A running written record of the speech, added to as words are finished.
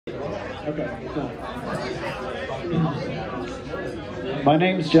Okay, my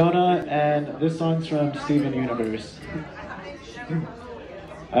name's Jonah, and this song's from Steven Universe.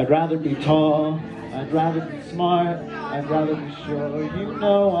 I'd rather be tall, I'd rather be smart, I'd rather be sure you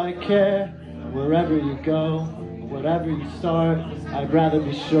know I care. Wherever you go, whatever you start, I'd rather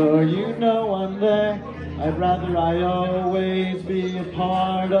be sure you know I'm there. I'd rather I always be a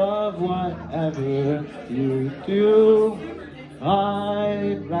part of whatever you do.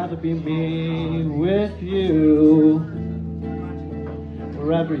 I'd rather be me with you.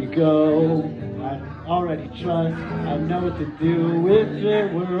 Wherever you go, I already trust. I know what to do if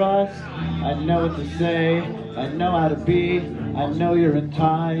it were us. I know what to say, I know how to be. I know your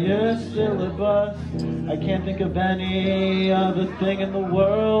entire syllabus. I can't think of any other thing in the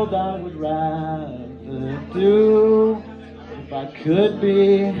world I would rather do. If I could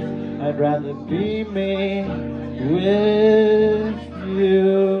be, I'd rather be me with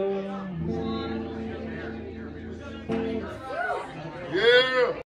you.